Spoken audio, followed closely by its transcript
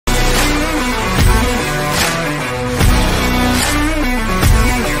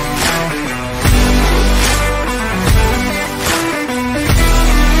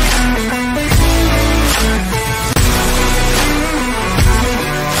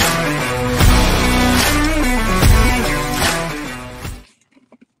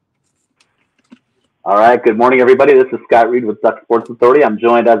All right. Good morning, everybody. This is Scott Reed with Duck Sports Authority. I'm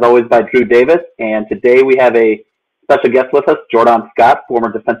joined, as always, by Drew Davis, and today we have a special guest with us, Jordon Scott,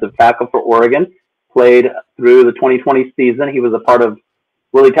 former defensive tackle for Oregon. Played through the 2020 season. He was a part of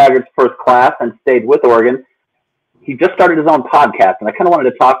Willie Taggart's first class and stayed with Oregon. He just started his own podcast, and I kind of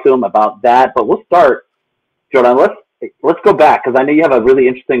wanted to talk to him about that. But we'll start, Jordon. Let's go back because I know you have a really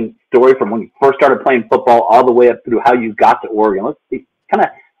interesting story from when you first started playing football all the way up through how you got to Oregon. Let's see, kind of.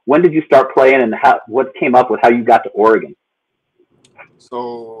 When did you start playing, and what came up with how you got to Oregon?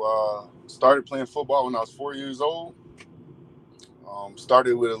 So, started playing football when I was 4 years old.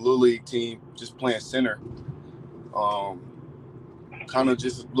 Started with a little league team, just playing center. Kind of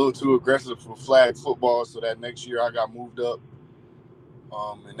just a little too aggressive for flag football, so that next year I got moved up.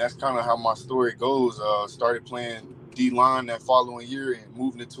 And that's kind of how my story goes. Started playing D-line that following year and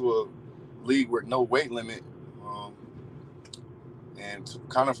moved into a league with no weight limit. And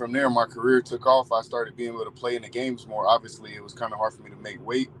kind of from there, my career took off. I started being able to play in the games more. Obviously, it was kind of hard for me to make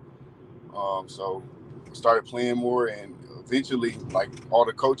weight. So I started playing more, and eventually, like, all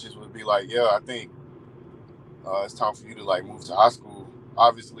the coaches would be like, yeah, I think it's time for you to, like, move to high school.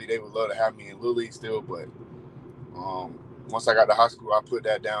 Obviously, they would love to have me in Little League still, but once I got to high school, I put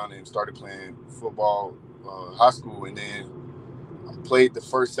that down and started playing football high school. And then I played the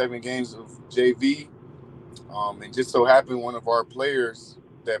first 7 games of JV. And just so happened one of our players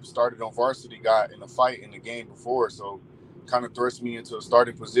that started on varsity got in a fight in the game before, so kind of thrust me into a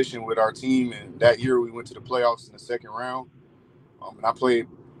starting position with our team. And that year we went to the playoffs in the second round. And I played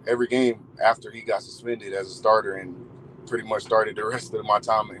every game after he got suspended as a starter, and pretty much started the rest of my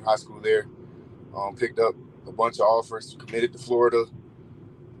time in high school there. Picked up a bunch of offers, committed to Florida.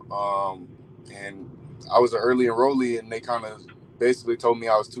 And I was an early enrollee, and they kind of basically told me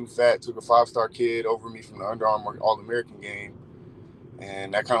I was too fat, took a 5-star kid over me from the Under Armour All-American game.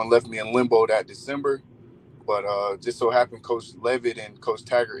 And that kind of left me in limbo that December. But just so happened Coach Levitt and Coach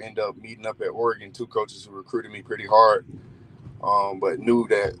Taggart ended up meeting up at Oregon, 2 coaches who recruited me pretty hard, but knew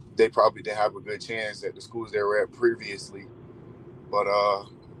that they probably didn't have a good chance at the schools they were at previously. But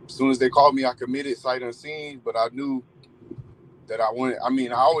as soon as they called me, I committed sight unseen, but I knew that I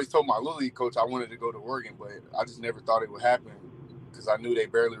always told my Little League coach I wanted to go to Oregon, but I just never thought it would happen because I knew they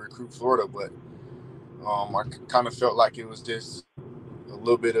barely recruit Florida. But I kind of felt like it was just a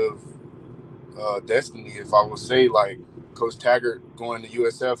little bit of destiny, if I would say, like Coach Taggart going to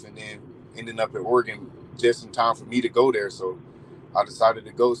USF and then ending up at Oregon just in time for me to go there. So I decided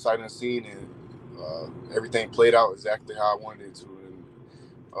to go sight unseen, and everything played out exactly how I wanted it to. And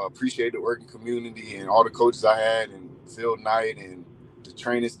appreciate the Oregon community and all the coaches I had, and Phil Knight and the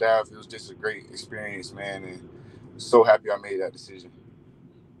training staff. It was just a great experience, man, and so happy I made that decision.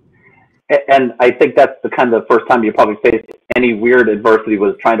 And I think that's the kind of the first time you probably faced any weird adversity,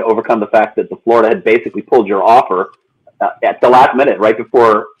 was trying to overcome the fact that the Florida had basically pulled your offer at the last minute, right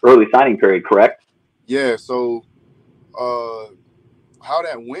before early signing period, correct? Yeah, so how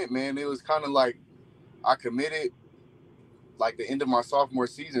that went, man, it was kind of like I committed like the end of my sophomore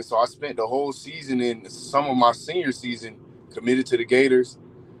season. So I spent the whole season in some of my senior season committed to the Gators.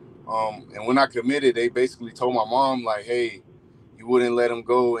 And when I committed, they basically told my mom, like, hey, you wouldn't let him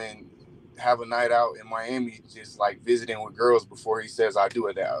go and have a night out in Miami just like visiting with girls before he says I do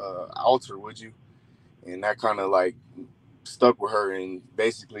at that altar, would you? And that kind of like stuck with her, and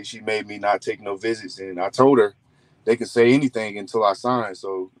basically she made me not take no visits. And I told her they could say anything until I signed.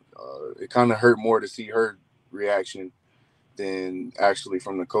 So it kind of hurt more to see her reaction than actually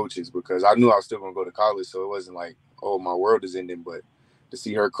from the coaches, because I knew I was still going to go to college. So it wasn't like, oh, my world is ending, but to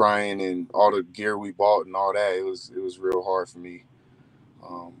see her crying and all the gear we bought and all that, it was real hard for me.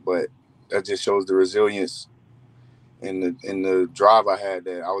 But that just shows the resilience and the drive I had,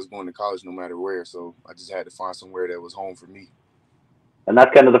 that I was going to college no matter where. So I just had to find somewhere that was home for me. And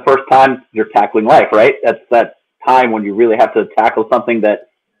that's kind of the first time you're tackling life, right? That's that time when you really have to tackle something that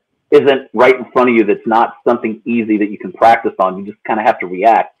isn't right in front of you, that's not something easy that you can practice on. You just kind of have to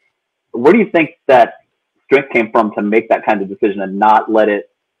react. Where do you think that strength came from to make that kind of decision and not let it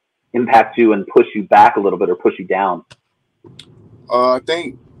impact you and push you back a little bit or push you down? I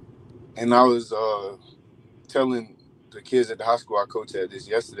think, and I was telling the kids at the high school I coach at this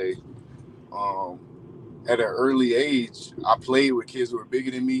yesterday, at an early age, I played with kids who were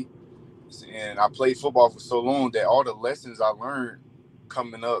bigger than me, and I played football for so long that all the lessons I learned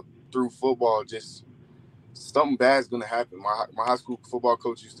coming up through football, just something bad's going to happen. My high school football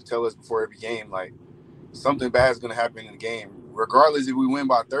coach used to tell us before every game, like, something bad is going to happen in the game. Regardless if we win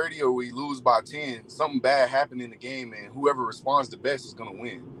by 30 or we lose by 10, something bad happened in the game, and whoever responds the best is going to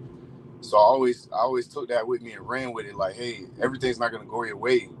win. So I always took that with me and ran with it. Like, hey, everything's not gonna go your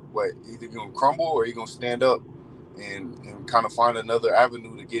way, but either you're gonna crumble or you're gonna stand up and kind of find another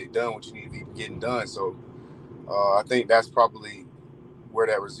avenue to get it done what you need to be getting done. So I think that's probably where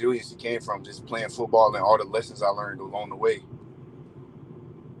that resiliency came from, just playing football and all the lessons I learned along the way.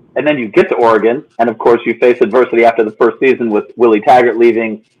 And then you get to Oregon, and of course you face adversity after the first season with Willie Taggart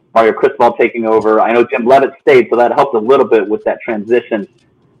leaving, Mario Cristobal taking over. I know Jim Levitt stayed, so that helped a little bit with that transition.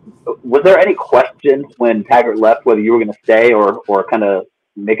 Was there any question when Taggart left whether you were going to stay or kind of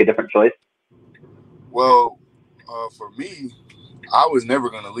make a different choice? Well, for me, I was never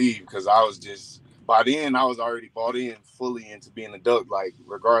gonna leave because I was just by then I was already bought in fully into being a Duck. Like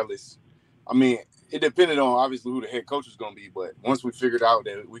regardless, I mean, it depended on obviously who the head coach was gonna be. But once we figured out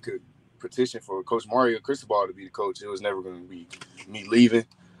that we could petition for Coach Mario Cristobal to be the coach, it was never gonna be me leaving.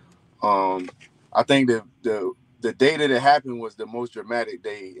 Um, I think the day that it happened was the most dramatic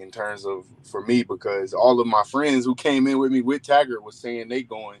day in terms of for me because all of my friends who came in with me with Taggart was saying they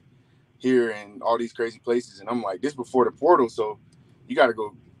going here and all these crazy places, and I'm like, this before the portal, so you got to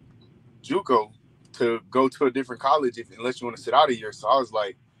go JUCO to go to a different college unless you want to sit out a year. So I was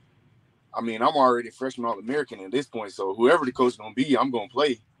like, I mean, I'm already a freshman All-American at this point, so whoever the coach is gonna be, I'm gonna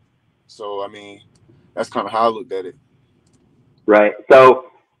play. So I mean, that's kind of how I looked at it. Right. So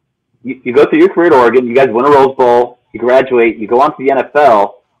you go through your career at Oregon, you guys win a Rose Bowl, you graduate, you go on to the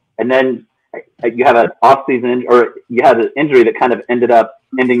NFL, and then you have an off-season or you had an injury that kind of ended up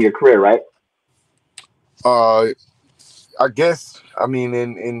ending your career, right? Uh, I guess I mean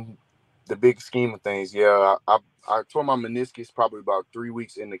in the big scheme of things, yeah, I tore my meniscus probably about 3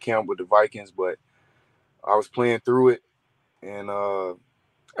 weeks in the camp with the Vikings, but I was playing through it, and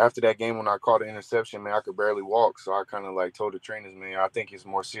after that game when I caught the interception, man, I could barely walk. So I kind of like told the trainers, man, I think it's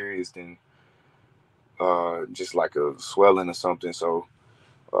more serious than just like a swelling or something. So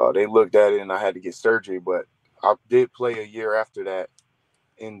they looked at it and I had to get surgery. But I did play a year after that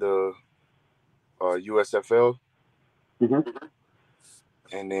in the USFL. Mm-hmm.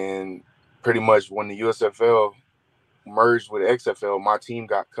 And then pretty much when the USFL merged with XFL, my team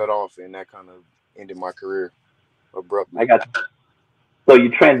got cut off and that kind of ended my career I abruptly. got you. So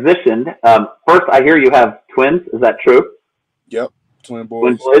you transitioned. First, I hear you have twins. Is that true? Yep, twin Twin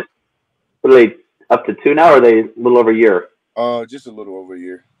boys. boys? Are they up to two now, or are they a little over a year? Just a little over a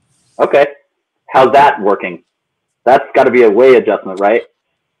year. Okay. How's that working? That's got to be a way adjustment, right?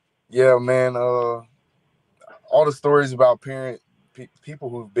 Yeah, man. All the stories about people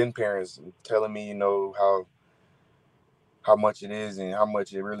who've been parents telling me, how much it is and how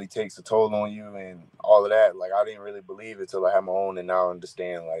much it really takes a toll on you and all of that. Like I didn't really believe it till I had my own, and now I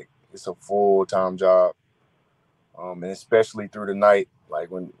understand like it's a full-time job, and especially through the night. Like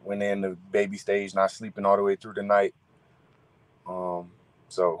when they're in the baby stage, not sleeping all the way through the night. Um,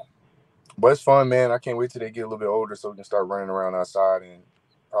 so, but it's fun, man. I can't wait till they get a little bit older so we can start running around outside and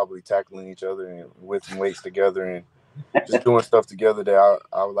probably tackling each other and lifting weights together and just doing stuff together that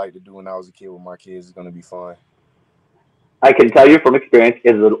I would like to do when I was a kid with my kids is going to be fun. I can tell you from experience,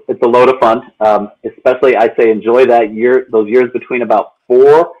 it's a load of fun. Especially, I say enjoy those years between about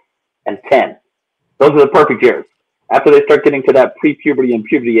 4 and 10. Those are the perfect years. After they start getting to that pre-puberty and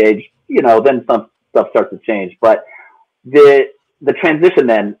puberty age, then some stuff starts to change. But the the transition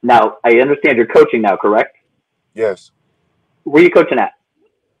then. Now, I understand you're coaching now, correct? Yes. Where are you coaching at?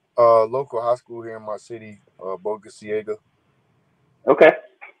 Local high school here in my city, Boca Ciega. Okay.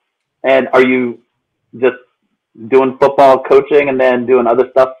 And are you just doing football coaching and then doing other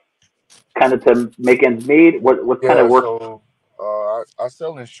stuff kind of to make ends meet? What kind of Yeah, work? so I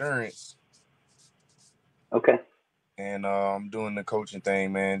sell insurance Okay. and I'm doing the coaching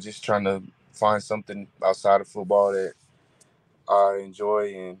thing, man. Just trying to find something outside of football that I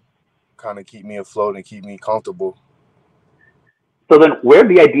enjoy and kind of keep me afloat and keep me comfortable. So then, where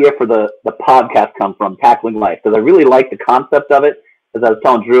did the idea for the podcast come from, Tackling Life? Because I really like the concept of it. As I was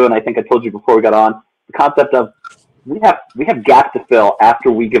telling Drew, and I think I told you before we got on, the concept of we have gaps to fill after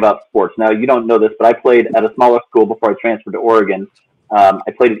we give up sports. Now, you don't know this, but I played at a smaller school before I transferred to Oregon. I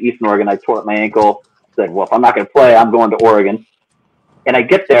played at Eastern Oregon. I tore up my ankle. Said, well, if I'm not going to play, I'm going to Oregon. And I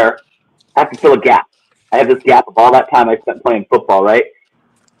get there, I have to fill a gap. I have this gap of all that time I spent playing football, right?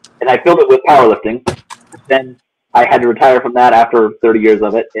 And I filled it with powerlifting. Then I had to retire from that after 30 years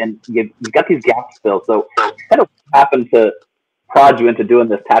of it, and you got these gaps filled. So, kind of happened to prod you into doing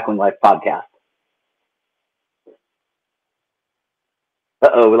this Tackling Life podcast.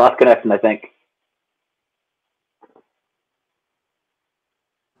 We lost connection, I think.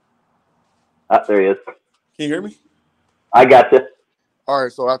 There he is. Can you hear me? I got you. All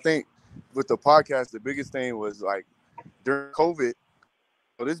right, so I think with the podcast, the biggest thing was like during COVID,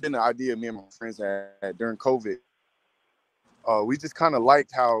 this has been the idea me and my friends had during COVID. We just kind of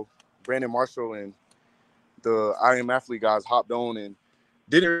liked how Brandon Marshall and the I Am Athlete guys hopped on and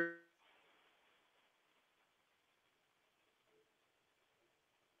didn't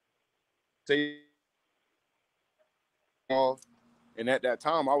say, and at that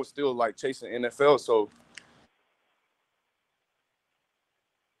time I was still like chasing NFL, so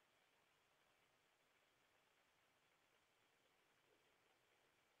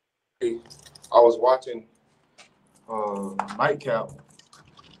I was watching Nightcap,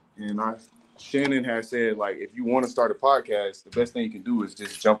 and Shannon had said, like, if you want to start a podcast, the best thing you can do is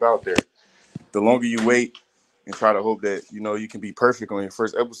just jump out there. The longer you wait and try to hope that, you can be perfect on your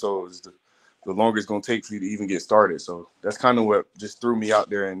first episode, is the longer it's going to take for you to even get started. So that's kind of what just threw me out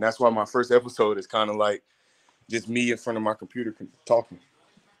there. And that's why my first episode is kind of like just me in front of my computer talking.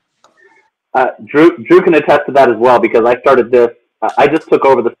 Drew can attest to that as well because I started this. I just took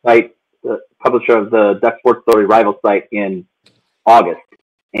over the site, the publisher of the Duck Sports Authority rival site in August,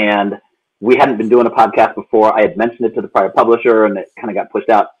 and we hadn't been doing a podcast before. I had mentioned it to the prior publisher, and it kind of got pushed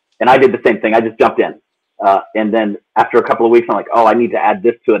out. And I did the same thing. I just jumped in, and then after a couple of weeks, I'm like, oh, I need to add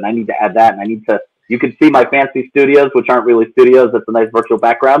this to it, and I need to add that, and I need to. You can see my fancy studios, which aren't really studios. That's a nice virtual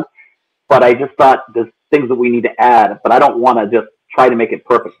background. But I just thought there's things that we need to add, but I don't want to just try to make it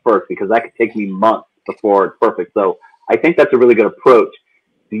perfect first because that could take me months before it's perfect. So I think that's a really good approach.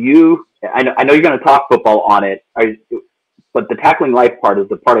 I know you're going to talk football on it, but the tackling life part is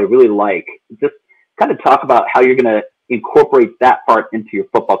the part I really like. Just kind of talk about how you're going to incorporate that part into your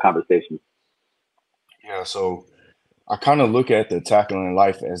football conversations. Yeah, so I kind of look at the tackling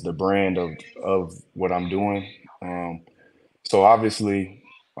life as the brand of what I'm doing. So obviously,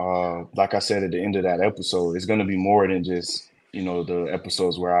 like I said at the end of that episode, it's going to be more than just the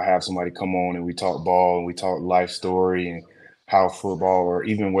episodes where I have somebody come on and we talk ball and we talk life story and how football or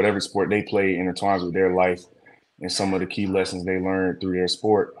even whatever sport they play intertwines with their life and some of the key lessons they learned through their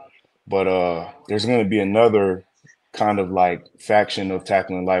sport. But there's going to be another kind of like faction of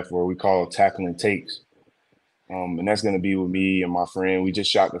tackling life where we call it tackling takes. And that's going to be with me and my friend. We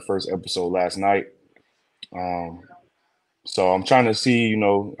just shot the first episode last night. So I'm trying to see,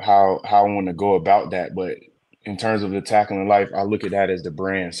 how I want to go about that. But in terms of the tackling life, I look at that as the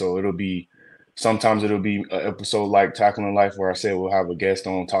brand. So sometimes it'll be an episode like Tackling Life where I say we'll have a guest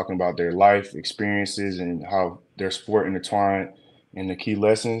on talking about their life experiences and how their sport intertwined and the key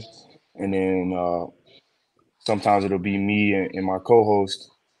lessons. And then sometimes it'll be me and my co-host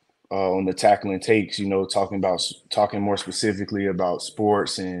on the Tackling Takes, talking more specifically about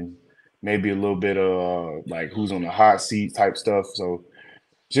sports and maybe a little bit of like who's on the hot seat type stuff. So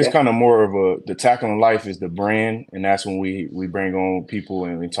just kind of more of the Tackling Life is the brand, and that's when we bring on people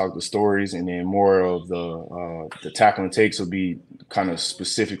and we talk the stories, and then more of the Tackling Takes will be kind of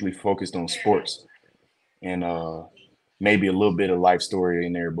specifically focused on sports and maybe a little bit of life story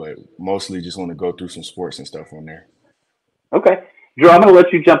in there, but mostly just want to go through some sports and stuff on there. Okay. Drew, I'm going to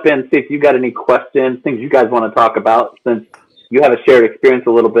let you jump in and see if you got any questions, things you guys want to talk about, since you have a shared experience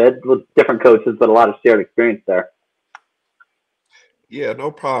a little bit with different coaches, but a lot of shared experience there. Yeah,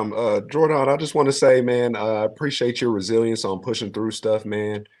 no problem. Jordan, I just want to say, man, I appreciate your resilience on pushing through stuff,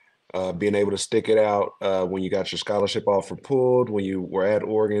 man. Being able to stick it out when you got your scholarship offer pulled, when you were at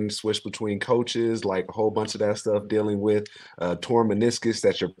Oregon, switched between coaches, like a whole bunch of that stuff, dealing with torn meniscus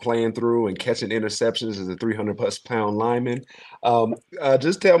that you're playing through and catching interceptions as a 300-plus pound lineman.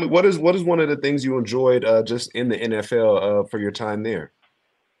 Just tell me, what is one of the things you enjoyed just in the NFL for your time there?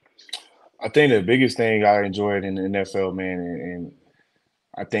 I think the biggest thing I enjoyed in the NFL, man, and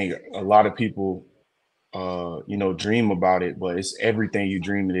I think a lot of people, dream about it, but it's everything you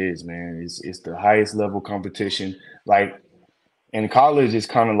dream it is, man. It's the highest level competition. Like in college, it's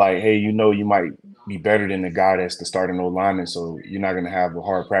kind of like, hey, you might be better than the guy that's the starting O lineman, so you're not gonna have a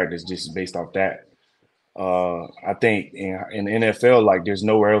hard practice just based off that. I think in the NFL, like there's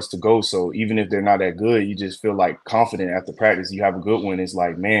nowhere else to go. So even if they're not that good, you just feel like confident after practice. You have a good one. It's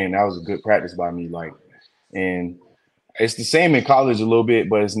like, man, that was a good practice by me. And it's the same in college a little bit,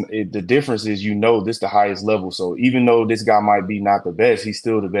 but the difference is, this the highest level. So even though this guy might be not the best, he's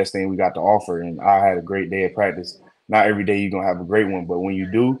still the best thing we got to offer. And I had a great day of practice. Not every day you're going to have a great one, but when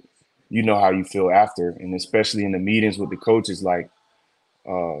you do, you know how you feel after. And especially in the meetings with the coaches, I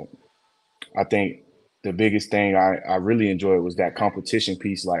think the biggest thing I really enjoyed was that competition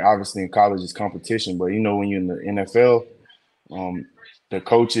piece. Like obviously in college it's competition, but when you're in the NFL, the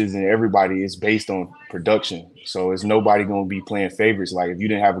coaches and everybody is based on production. So it's nobody going to be playing favorites. Like if you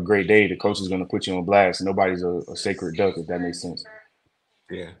didn't have a great day, the coach is going to put you on blast. Nobody's a sacred duck, if that makes sense.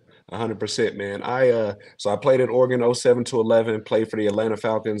 Yeah. 100%, man. So I played at Oregon 07 to 11, played for the Atlanta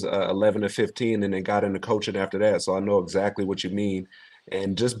Falcons 11 to 15, and then got into coaching after that. So I know exactly what you mean.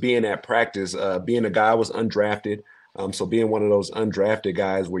 And just being at practice, being a guy I was undrafted. So being one of those undrafted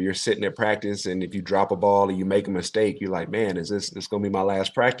guys where you're sitting at practice, and if you drop a ball and you make a mistake, you're like, man, is this gonna be my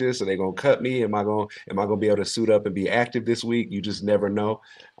last practice? Are they gonna cut me? Am I gonna be able to suit up and be active this week? You just never know.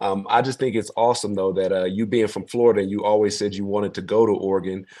 I just think it's awesome though that you being from Florida, you always said you wanted to go to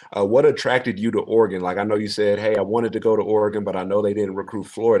Oregon. What attracted you to Oregon? Like I know you said, hey, I wanted to go to Oregon, but I know they didn't recruit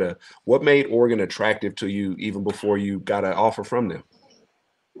Florida. What made Oregon attractive to you even before you got an offer from them?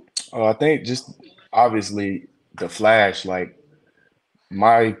 I think just obviously the flash. Like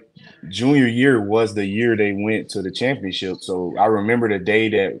my junior year was the year they went to the championship. So I remember the day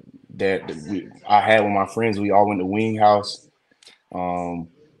I had with my friends. We all went to Wing House. Um,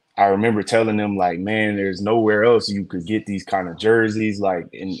 I remember telling them like, man, there's nowhere else you could get these kind of jerseys. Like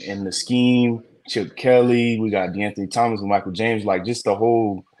in the scheme, Chip Kelly, we got DeAnthony Thomas and Michael James. Like just the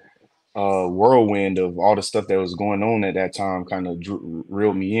whole whirlwind of all the stuff that was going on at that time kind of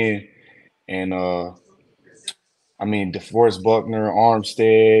reeled me in. And I mean, DeForest Buckner,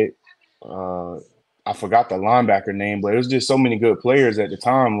 Armstead, uh, I forgot the linebacker name, but it was just so many good players at the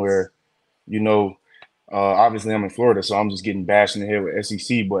time where, you know, obviously I'm in Florida, so I'm just getting bashed in the head with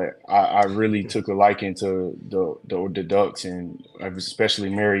SEC, but I really took a liking to the Ducks and especially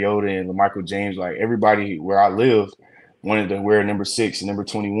Mariota and Michael James. Like everybody where I live wanted to wear number 6 and number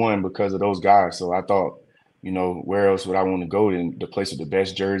 21 because of those guys. So I thought, where else would I want to go than the place with the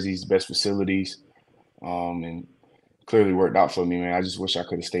best jerseys, best facilities, and clearly worked out for me, man. I just wish I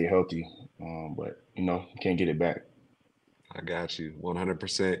could have stayed healthy, but can't get it back. I got you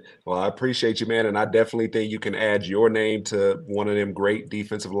 100%. Well, I appreciate you, man. And I definitely think you can add your name to one of them great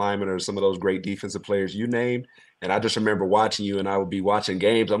defensive linemen or some of those great defensive players you named. And I just remember watching you and I would be watching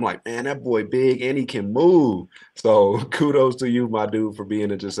games. I'm like, man, that boy big and he can move. So kudos to you, my dude, for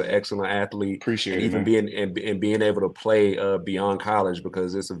being just an excellent athlete. Appreciate and it, even man. being able to play beyond college,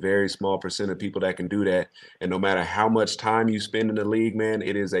 because it's a very small percent of people that can do that. And no matter how much time you spend in the league, man,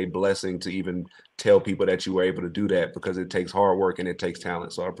 it is a blessing to even tell people that you were able to do that, because it takes hard work and it takes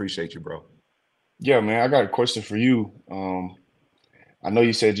talent. So I appreciate you, bro. Yeah, man, I got a question for you. I know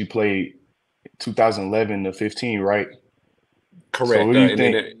you said you played 2011 to 15, right? So Correct. what do you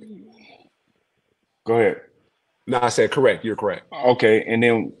think? Go ahead. No, I said correct. You're correct. Okay, and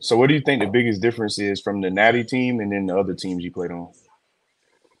then so what do you think the biggest difference is from the Natty team and then the other teams you played on?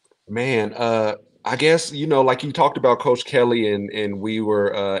 Man, I guess, like you talked about Coach Kelly, and we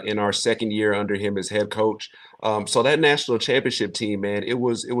were in our second year under him as head coach. So that national championship team, man, it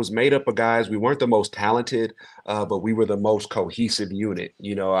was made up of guys. We weren't the most talented, but we were the most cohesive unit.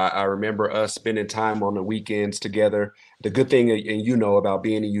 I remember us spending time on the weekends together. The good thing, and about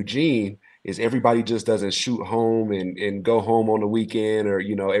being in Eugene, is everybody just doesn't shoot home and go home on the weekend, or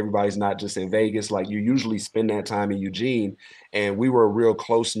everybody's not just in Vegas. Like you usually spend that time in Eugene, and we were a real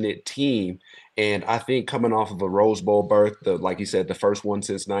close-knit team. And I think coming off of a Rose Bowl berth, like you said, the first one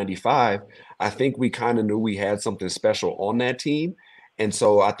since '95, I think we kind of knew we had something special on that team. And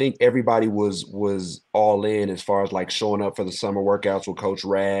so I think everybody was all in as far as like showing up for the summer workouts with Coach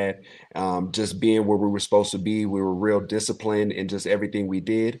Rad, just being where we were supposed to be. We were real disciplined in just everything we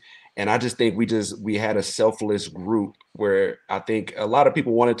did. And I just think we had a selfless group where I think a lot of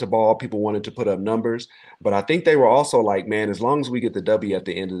people wanted to ball, people wanted to put up numbers, but I think they were also like, man, as long as we get the W at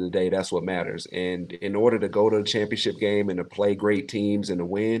the end of the day, that's what matters. And in order to go to the championship game and to play great teams and to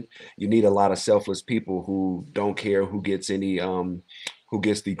win, you need a lot of selfless people who don't care who gets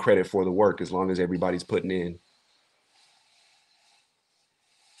the credit for the work, as long as everybody's putting in.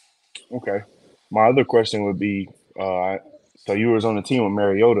 Okay. My other question would be, so you was on the team with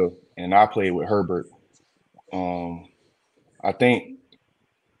Mariota and I played with Herbert. Um, I think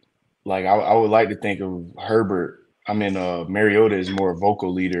like I would like to think of Herbert. I mean, Mariota is more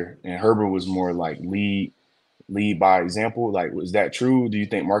vocal leader, and Herbert was more like lead by example. Like, was that true? Do you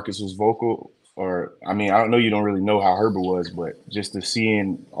think Marcus was vocal? Or I mean, I don't know. You don't really know how Herbert was, but just to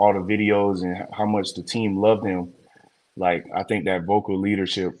seeing all the videos and how much the team loved him, like I think that vocal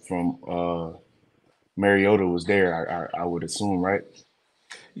leadership from Mariota was there. I would assume, right?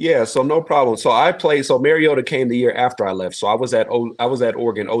 Yeah, so no problem. So Mariota came the year after I left. So I was at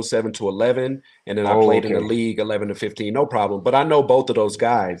Oregon '07 to 11, and then I Oh, played in the okay. league 11 to 15. No problem. But I know both of those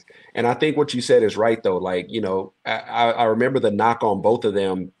guys. And I think what you said is right though. Like, I remember the knock on both of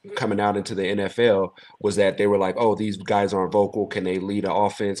them coming out into the NFL was that they were like, oh, these guys aren't vocal. Can they lead an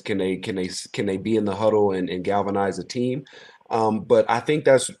offense? Can they be in the huddle and galvanize a team? But I think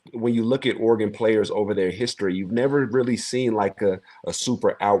that's when you look at Oregon players over their history, you've never really seen like a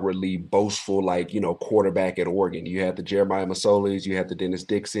super outwardly boastful, like, quarterback at Oregon. You had the Jeremiah Masolis, you had the Dennis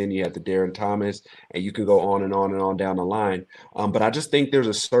Dixon, you had the Darren Thomas, and you can go on and on and on down the line. But I just think there's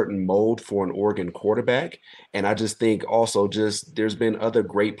a certain mold for an Oregon quarterback. And I just think also just there's been other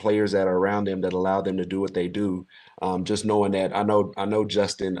great players that are around them that allow them to do what they do. Just knowing that I know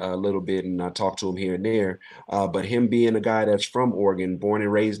Justin a little bit, and I talk to him here and there. But him being a guy that's from Oregon, born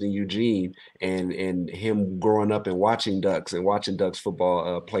and raised in Eugene, and him growing up and watching Ducks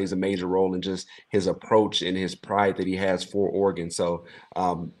football plays a major role in just his approach and his pride that he has for Oregon. So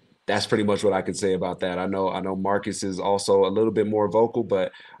that's pretty much what I could say about that. I know Marcus is also a little bit more vocal,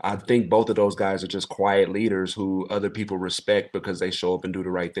 but I think both of those guys are just quiet leaders who other people respect because they show up and do the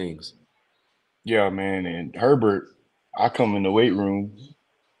right things. Yeah, man. And Herbert, I come in the weight room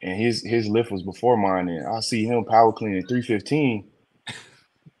and his lift was before mine, and I see him power cleaning 315.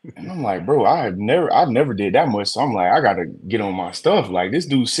 And I'm like, bro, I've never did that much. So I'm like, I gotta get on my stuff. Like, this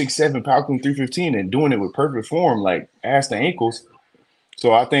dude 6'7", power cleaning 315 and doing it with perfect form, like ass to ankles.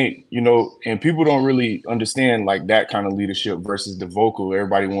 So I think, and people don't really understand like that kind of leadership versus the vocal.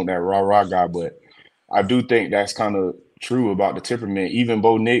 Everybody want that rah-rah guy, but I do think that's kind of true about the temperament. Even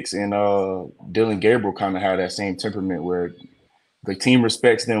Bo Nix and Dylan Gabriel kind of have that same temperament where the team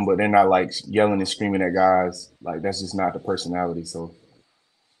respects them, but they're not like yelling and screaming at guys. Like, that's just not the personality. So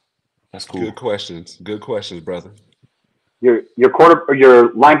that's cool. Good questions, brother. Your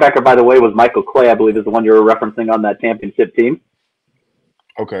linebacker, by the way, was Michael Clay, I believe, is the one you were referencing on that championship team.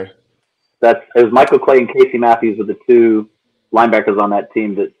 Okay. It was Michael Clay and Casey Matthews were the two linebackers on that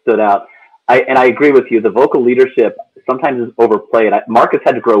team that stood out. I agree with you. The vocal leadership sometimes is overplayed. Marcus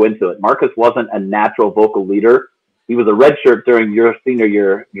had to grow into it. Marcus wasn't a natural vocal leader. He was a redshirt during your senior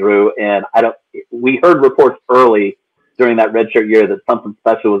year, Drew, and we heard reports early during that redshirt year that something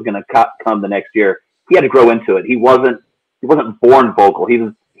special was going to come the next year. He had to grow into it. He wasn't born vocal.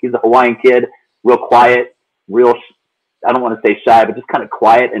 He's a Hawaiian kid, real quiet, real. I don't want to say shy, but just kind of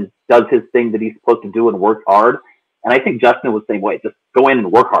quiet and does his thing that he's supposed to do and works hard. And I think Justin was the same way. Just go in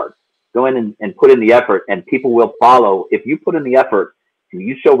and work hard. Go in and put in the effort, and people will follow. If you put in the effort and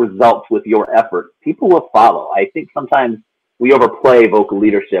you show results with your effort, people will follow. I think sometimes we overplay vocal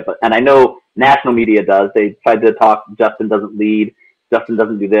leadership, and I know national media does. They tried to talk, Justin doesn't lead, Justin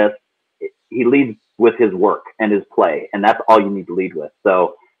doesn't do this. He leads with his work and his play, and that's all you need to lead with.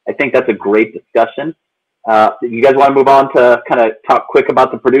 So I think that's a great discussion. You guys want to move on to kind of talk quick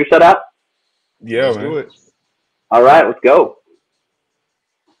about the Purdue shutout? Yeah, let's do it. All right, let's go.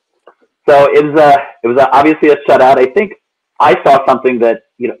 So it was obviously a shutout. I think I saw something that,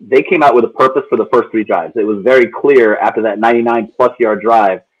 they came out with a purpose for the first three drives. It was very clear after that 99-plus yard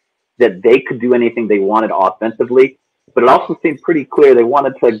drive that they could do anything they wanted offensively. But it also seemed pretty clear they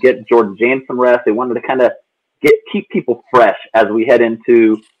wanted to get Jordan James some rest. They wanted to kind of keep people fresh as we head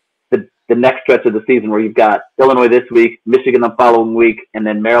into the next stretch of the season, where you've got Illinois this week, Michigan the following week, and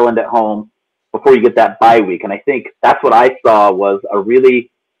then Maryland at home before you get that bye week. And I think that's what I saw was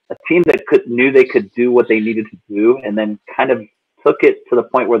a team that knew they could do what they needed to do, and then kind of took it to the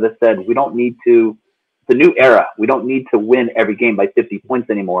point where they said, we don't need to, the new era, we don't need to win every game by 50 points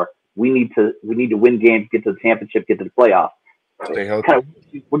anymore. We need to win games, get to the championship, get to the playoffs. Stay healthy. Kind of,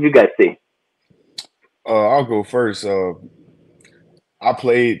 what did you guys see? I'll go first. When I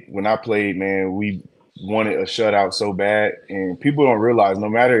played, man, we wanted a shutout so bad, and people don't realize no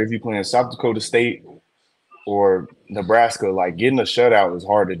matter if you're playing South Dakota State or Nebraska, like getting a shutout is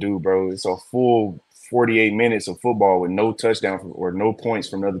hard to do, bro. It's a full 48 minutes of football with no touchdown or no points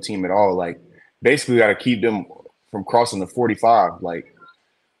from another team at all. Like, basically got to keep them from crossing the 45. Like,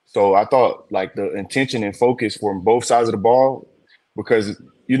 so I thought like the intention and focus from both sides of the ball, because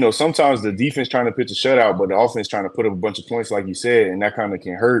sometimes the defense trying to pitch a shutout, but the offense trying to put up a bunch of points, like you said, and that kind of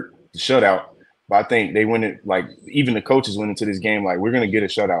can hurt the shutout. But I think they went it, like, even the coaches went into this game like, we're gonna get a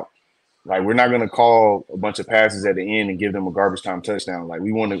shutout. Like, we're not gonna call a bunch of passes at the end and give them a garbage time touchdown. Like,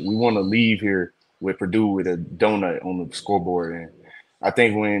 we want to leave here with Purdue with a donut on the scoreboard. And I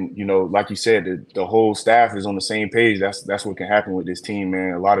think when, like you said, the whole staff is on the same page, that's what can happen with this team,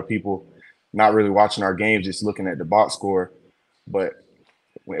 man. A lot of people not really watching our games, just looking at the box score. But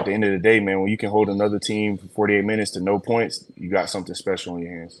at the end of the day, man, when you can hold another team for 48 minutes to no points, you got something special in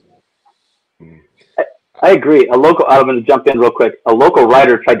your hands. I agree. I'm going to jump in real quick. A local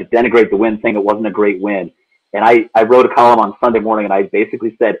writer tried to denigrate the win, saying it wasn't a great win. And I wrote a column on Sunday morning, and I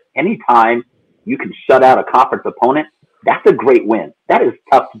basically said, anytime you can shut out a conference opponent, that's a great win. That is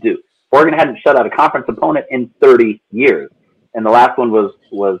tough to do. Oregon hadn't shut out a conference opponent in 30 years. And the last one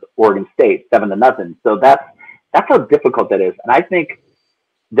was Oregon State, 7-0. So That's how difficult that is. And I think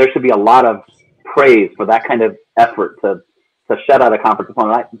there should be a lot of praise for that kind of effort to shut out a conference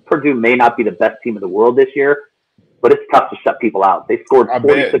opponent. Purdue may not be the best team in the world this year, but it's tough to shut people out. They scored I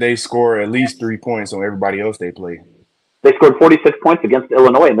 46. bet they score at least 3 points on everybody else they play. They scored 46 points against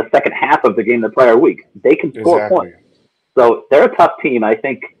Illinois in the second half of the game the prior week. They can score Exactly. points. So they're a tough team. I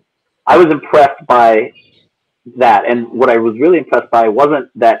think I was impressed by that. And what I was really impressed by wasn't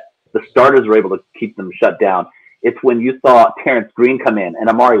that the starters were able to keep them shut down. It's when you saw Terrence Green come in and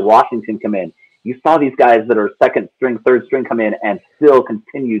Amari Washington come in. You saw these guys that are second string, third string come in and still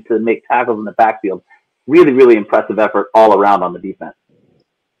continue to make tackles in the backfield. Really, really impressive effort all around on the defense.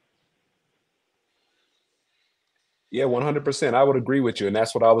 Yeah, 100%. I would agree with you. And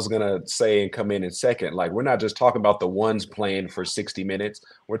that's what I was going to say and come in second. Like, we're not just talking about the ones playing for 60 minutes.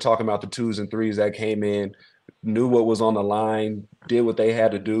 We're talking about the twos and threes that came in, knew what was on the line, did what they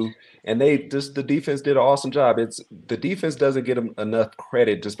had to do. And the defense did an awesome job. The defense doesn't get them enough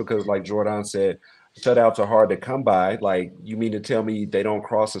credit just because, like Jordan said, shutouts are hard to come by. Like, you mean to tell me they don't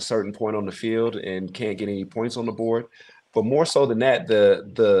cross a certain point on the field and can't get any points on the board? But more so than that,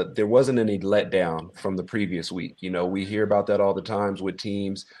 there wasn't any letdown from the previous week. You know, we hear about that all the times with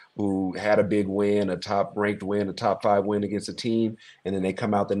teams who had a big win, a top ranked win, a top 5 win against a team, and then they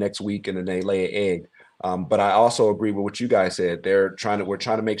come out the next week and then they lay an egg. But I also agree with what you guys said. We're trying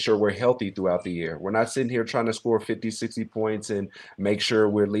to make sure we're healthy throughout the year. We're not sitting here trying to score 50, 60 points and make sure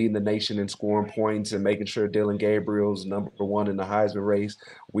we're leading the nation in scoring points and making sure Dylan Gabriel's number 1 in the Heisman race.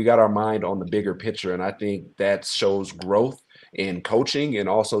 We got our mind on the bigger picture. And I think that shows growth in coaching and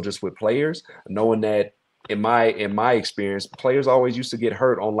also just with players, knowing that in my experience, players always used to get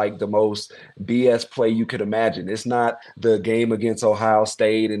hurt on like the most BS play you could imagine. It's not the game against Ohio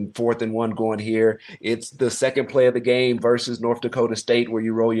State and 4th and 1 going here. It's the second play of the game versus North Dakota State where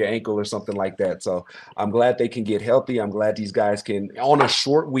you roll your ankle or something like that. So I'm glad they can get healthy. I'm glad these guys can on a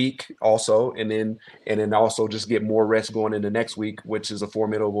short week also, and then also just get more rest going into next week, which is a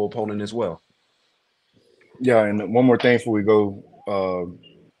formidable opponent as well. Yeah, and one more thing before we go.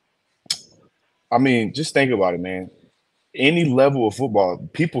 I mean, just think about it, man. Any level of football,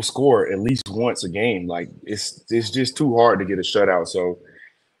 people score at least once a game. Like it's just too hard to get a shutout. So,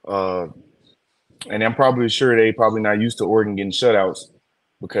 and I'm probably sure they probably not used to Oregon getting shutouts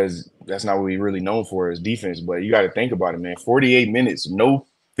because that's not what we really known for as defense. But you got to think about it, man. 48 minutes, no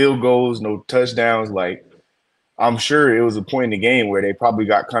field goals, no touchdowns. Like I'm sure it was a point in the game where they probably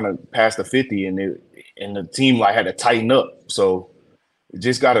got kind of past the 50, and the team like had to tighten up. So.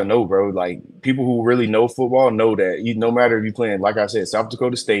 Just gotta know, bro. Like people who really know football know that no matter if you're playing, like I said, South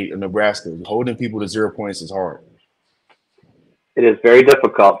Dakota State or Nebraska, holding people to 0 points is hard. It is very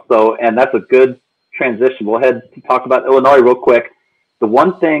difficult. So, and that's a good transition. We'll head to talk about Illinois real quick. The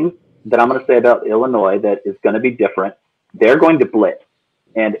one thing that I'm going to say about Illinois that is going to be different, they're going to blitz.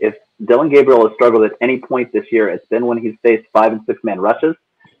 And if Dylan Gabriel has struggled at any point this year, it's been when he's faced 5 and 6 man rushes.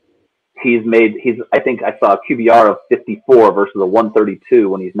 I think I saw a QBR of 54 versus a 132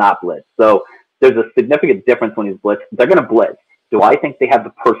 when he's not blitzed. So there's a significant difference when he's blitzed. They're going to blitz. Do I think they have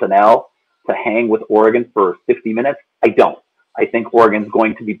the personnel to hang with Oregon for 60 minutes? I don't. I think Oregon's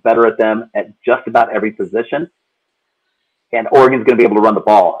going to be better at them at just about every position. And Oregon's going to be able to run the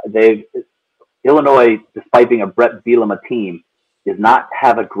ball. Illinois, despite being a Brett Bielema team, does not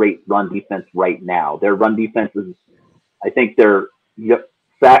have a great run defense right now. Their run defense is, I think their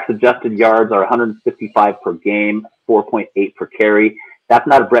sacks adjusted yards are 155 per game, 4.8 per carry. That's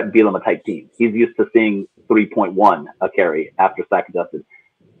not a Brett Bielema type team. He's used to seeing 3.1 a carry after sack adjusted.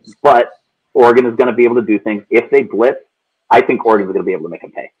 But Oregon is going to be able to do things. If they blitz, I think Oregon's going to be able to make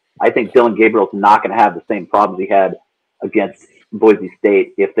them pay. I think Dylan Gabriel's not going to have the same problems he had against Boise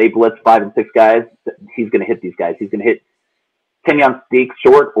State. If they blitz 5 and 6 guys, he's going to hit these guys. He's going to hit Kenyon Speaks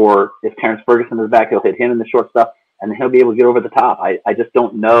short, or if Terrence Ferguson is back, he'll hit him in the short stuff, and then he'll be able to get over the top. I just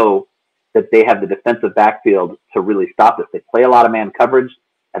don't know that they have the defensive backfield to really stop this. They play a lot of man coverage,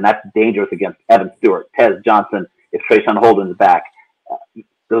 and that's dangerous against Evan Stewart, Tez Johnson, if Trayshawn Holden's back.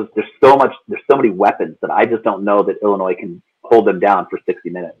 There's so many weapons that I just don't know that Illinois can hold them down for 60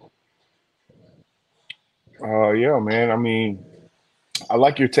 minutes. Yeah, man. I mean, I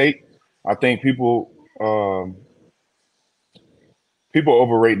like your take. I think people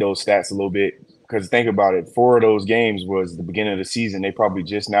overrate those stats a little bit because think about it. 4 of those games was the beginning of the season. They probably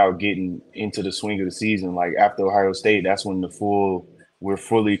just now getting into the swing of the season. Like after Ohio State, that's when we're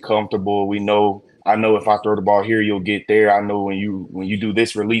fully comfortable. I know if I throw the ball here, you'll get there. I know when you do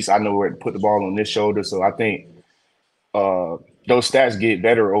this release, I know where to put the ball on this shoulder. So I think those stats get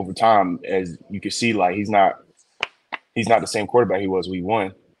better over time, as you can see. Like he's not the same quarterback he was week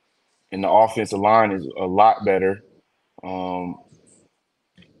 1. and the offensive line is a lot better.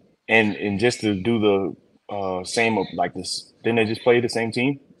 And just to do the same of like this, didn't they just play the same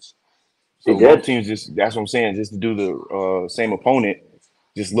team? They So both did. teams just that's what I'm saying. Just to do the same opponent,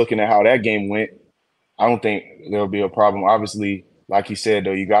 just looking at how that game went, I don't think there'll be a problem. Obviously, like you said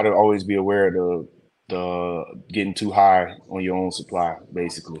though, you got to always be aware of the getting too high on your own supply.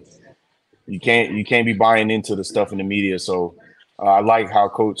 Basically, you can't be buying into the stuff in the media. So I like how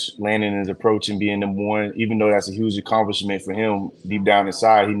Coach Lannon is approaching being number one, even though that's a huge accomplishment for him. Deep down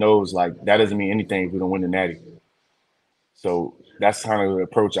inside, he knows like that doesn't mean anything if we don't win the Natty. So that's kind of the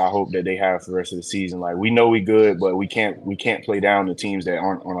approach I hope that they have for the rest of the season. Like we know we good, but we can't play down the teams that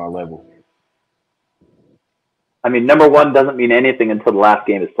aren't on our level. I mean, number one doesn't mean anything until the last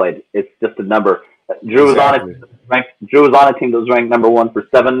game is played. It's just a number. Drew was on Exactly. Drew was on a team that was ranked number one for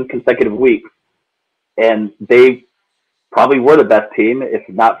 7 consecutive weeks, and they probably were the best team, if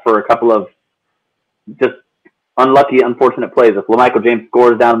not for a couple of just unlucky, unfortunate plays. If LaMichael James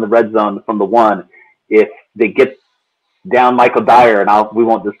scores down in the red zone from the 1, if they get down Michael Dyer, and we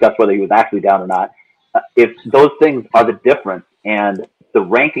won't discuss whether he was actually down or not. If those things are the difference, and the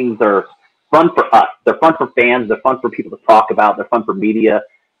rankings are fun for us, they're fun for fans, they're fun for people to talk about, they're fun for media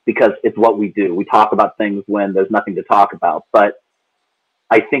because it's what we do. We talk about things when there's nothing to talk about. But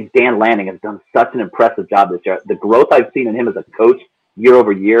I think Dan Lanning has done such an impressive job this year. The growth I've seen in him as a coach year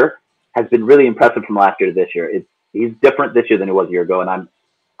over year has been really impressive from last year to this year. He's different this year than he was a year ago, and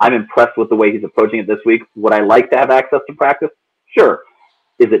I'm impressed with the way he's approaching it this week. Would I like to have access to practice? Sure.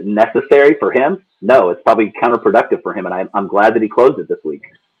 Is it necessary for him? No, it's probably counterproductive for him, and I'm glad that he closed it this week.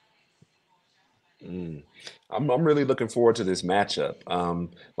 I'm really looking forward to this matchup.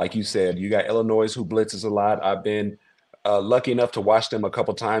 Like you said, you got Illinois who blitzes a lot. I've been lucky enough to watch them a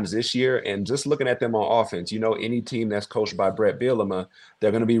couple times this year, and just looking at them on offense, any team that's coached by Brett Bielema,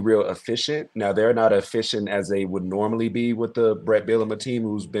 they're going to be real efficient. Now, they're not efficient as they would normally be with the Brett Bielema team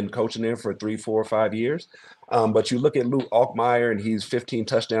who's been coaching them for 3, 4, 5 years. But you look at Luke Alkmayer, and he's 15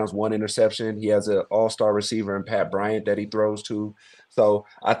 touchdowns, 1 interception. He has an all-star receiver in Pat Bryant that he throws to. So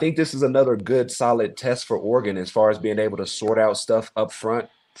I think this is another good, solid test for Oregon as far as being able to sort out stuff up front,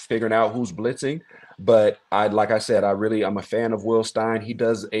 figuring out who's blitzing. But like I said, I'm a fan of Will Stein. He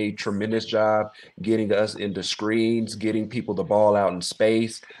does a tremendous job getting us into screens, getting people the ball out in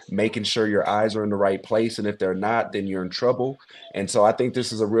space, making sure your eyes are in the right place. And if they're not, then you're in trouble. And so I think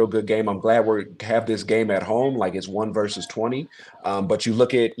this is a real good game. I'm glad we have this game at home, like it's 1 versus 20. But you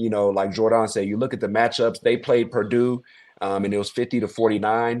look at, like Jordan said, you look at the matchups. They played Purdue. And it was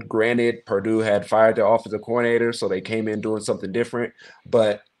 50-49. Granted, Purdue had fired their offensive coordinator, so they came in doing something different.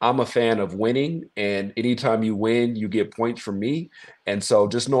 But I'm a fan of winning, and anytime you win, you get points from me. And so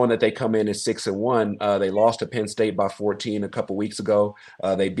just knowing that they come in at 6-1, they lost to Penn State by 14 a couple weeks ago.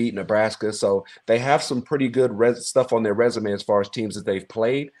 They beat Nebraska. So they have some pretty good stuff on their resume as far as teams that they've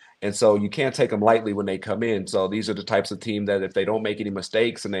played. And so you can't take them lightly when they come in. So these are the types of team that if they don't make any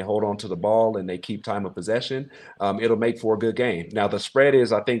mistakes and they hold on to the ball and they keep time of possession, it'll make for a good game. Now the spread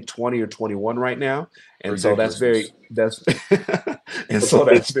is, I think, 20 or 21 right now. And so that's very and so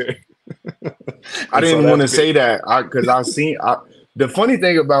that's very I didn't want to say that because I've seen the funny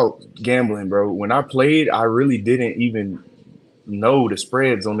thing about gambling, bro. When I played, I really didn't even know the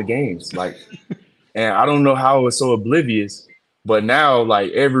spreads on the games. Like, and I don't know how I was so oblivious. But now,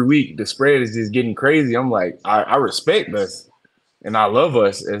 like every week, the spread is just getting crazy. I'm like, I respect us and I love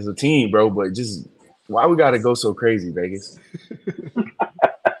us as a team, bro. But just why we got to go so crazy, Vegas?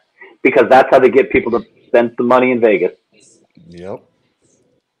 Because that's how they get people to spend some money in Vegas. Yep.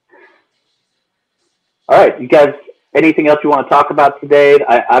 All right, you guys, anything else you want to talk about today?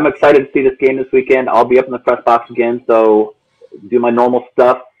 I'm excited to see this game this weekend. I'll be up in the press box again, so do my normal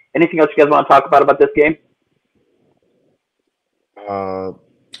stuff. Anything else you guys want to talk about this game?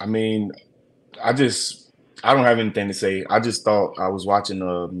 I mean, I don't have anything to say. I just thought I was watching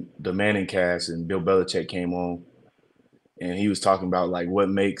the Manning cast and Bill Belichick came on and he was talking about like what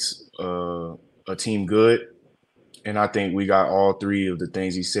makes a team good. And I think we got all 3 of the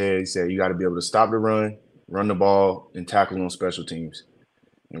things he said. He said you got to be able to stop the run the ball, and tackle on special teams.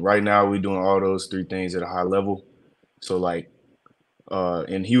 And right now we're doing all those 3 things at a high level. So like,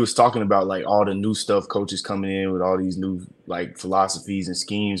 and he was talking about like all the new stuff coaches coming in with all these new like philosophies and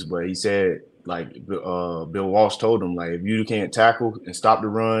schemes. But he said like Bill Walsh told him like if you can't tackle and stop the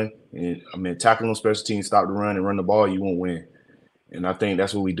run, and tackle on special teams, stop the run and run the ball, you won't win. And I think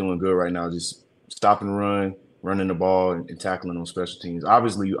that's what we're doing good right now, just stopping the run, running the ball, and tackling on special teams.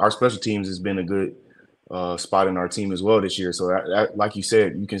 Obviously, our special teams has been a good spot in our team as well this year. So, that, like you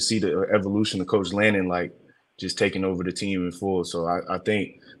said, you can see the evolution of Coach Lannon. Like just taking over the team in full. So I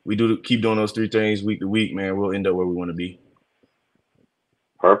think we keep doing those 3 things week to week, man, we'll end up where we want to be.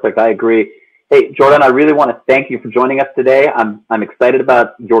 Perfect. I agree. Hey, Jordan, I really want to thank you for joining us today. I'm excited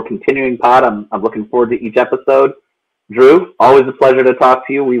about your continuing pod. I'm looking forward to each episode. Drew, always a pleasure to talk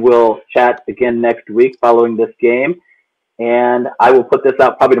to you. We will chat again next week following this game. And I will put this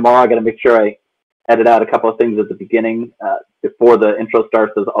out probably tomorrow. I got to make sure I edit out a couple of things at the beginning before the intro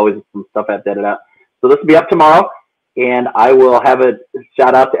starts. There's always some stuff I have to edit out. So this will be up tomorrow. And I will have a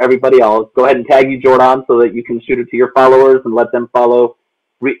shout out to everybody. I'll go ahead and tag you, Jordan, so that you can shoot it to your followers and let them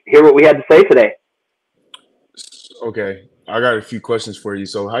hear what we had to say today. Okay, I got a few questions for you.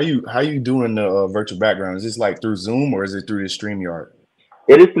 So how you doing the virtual background? Is this like through Zoom or is it through the StreamYard?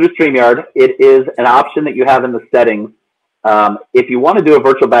 It is through StreamYard. It is an option that you have in the settings. If you want to do a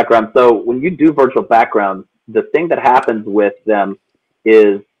virtual background, so when you do virtual backgrounds, the thing that happens with them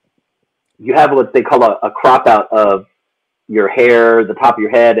is you have what they call a crop out of your hair, the top of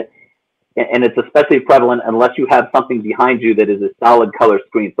your head, and it's especially prevalent unless you have something behind you that is a solid color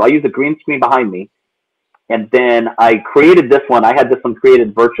screen. So I use a green screen behind me, and then I created this one. I had this one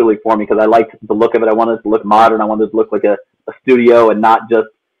created virtually for me because I liked the look of it. I wanted it to look modern. I wanted it to look like a studio and not just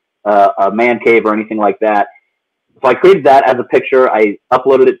a man cave or anything like that. So I created that as a picture. I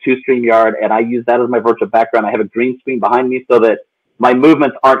uploaded it to StreamYard, and I use that as my virtual background. I have a green screen behind me so that my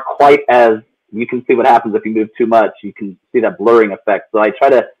movements aren't quite as, you can see what happens if you move too much. You can see that blurring effect. So I try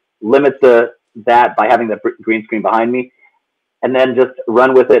to limit that by having that green screen behind me, and then just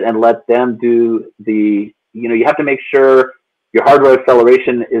run with it and let them do you have to make sure your hardware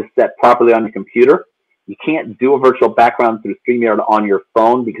acceleration is set properly on your computer. You can't do a virtual background through StreamYard on your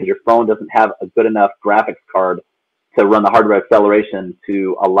phone because your phone doesn't have a good enough graphics card to run the hardware acceleration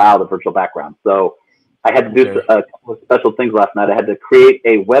to allow the virtual background. So I had to do a couple of special things last night. I had to create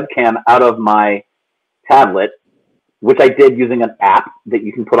a webcam out of my tablet, which I did using an app that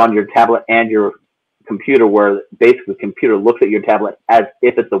you can put on your tablet and your computer, where basically the computer looks at your tablet as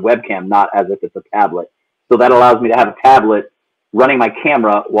if it's a webcam, not as if it's a tablet. So that allows me to have a tablet running my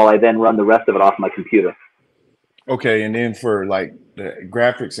camera while I then run the rest of it off my computer. Okay, and then for like the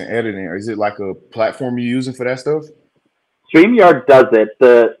graphics and editing, is it like a platform you're using for that stuff? StreamYard does it.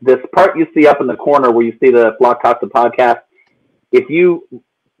 This part you see up in the corner where you see the Flock Talk the podcast, if you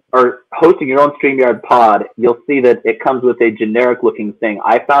are hosting your own StreamYard pod, you'll see that it comes with a generic looking thing.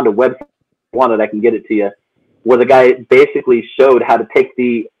 I found a website, one that I can get it to you, where the guy basically showed how to take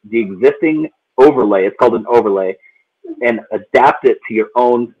the existing overlay, it's called an overlay, and adapt it to your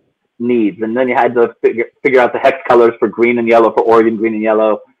own needs. And then you had to figure out the hex colors for green and yellow, for Oregon green and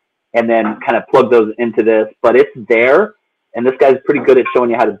yellow, and then kind of plug those into this. But it's there, and this guy's pretty good at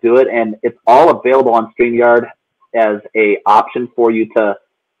showing you how to do it, and it's all available on StreamYard as a option for you to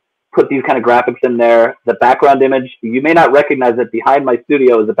put these kind of graphics in there. The background image, you may not recognize that behind my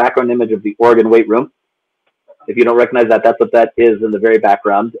studio is the background image of the Oregon weight room. If you don't recognize that, that's what that is in the very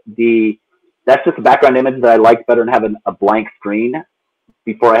background. That's just a background image that I liked better than having a blank screen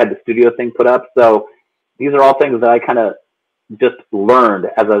before I had the studio thing put up. So these are all things that I kind of just learned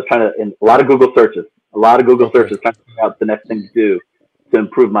as I was trying to, in a lot of Google searches, trying to figure out the next thing to do to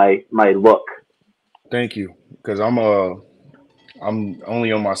improve my look. Thank you, because I'm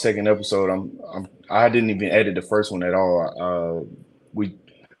only on my second episode. I didn't even edit the first one at all. We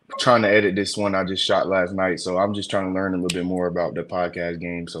trying to edit this one I just shot last night, so I'm just trying to learn a little bit more about the podcast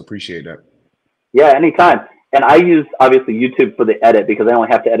game. So appreciate that. Yeah, anytime. And I use obviously YouTube for the edit because I only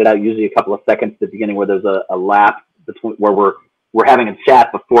have to edit out usually a couple of seconds at the beginning where there's a lapse between where we're having a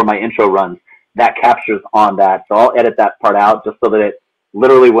chat before my intro runs. That captures on that, so I'll edit that part out just so that it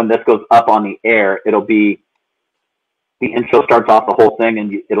literally, when this goes up on the air, it'll be the intro starts off the whole thing,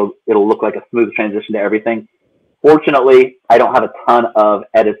 and it'll look like a smooth transition to everything. Fortunately, I don't have a ton of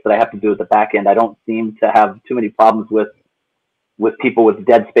edits that I have to do at the back end. I don't seem to have too many problems with people with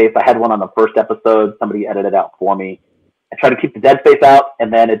dead space. I had one on the first episode. Somebody edited out for me. I try to keep the dead space out,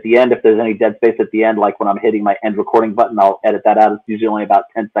 and then at the end, if there's any dead space at the end, like when I'm hitting my end recording button, I'll edit that out. It's usually only about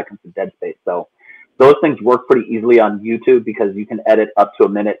 10 seconds of dead space. So those things work pretty easily on YouTube because you can edit up to a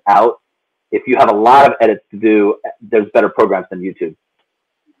minute out. If you have a lot of edits to do, there's better programs than YouTube.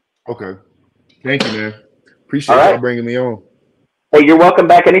 Okay. Thank you, man. Appreciate y'all bringing me on. Hey, you're welcome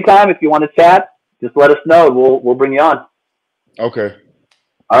back anytime. If you want to chat, just let us know. We'll bring you on. Okay.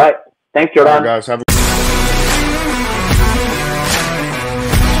 All right. Thanks, Jordan. All right, guys. Have a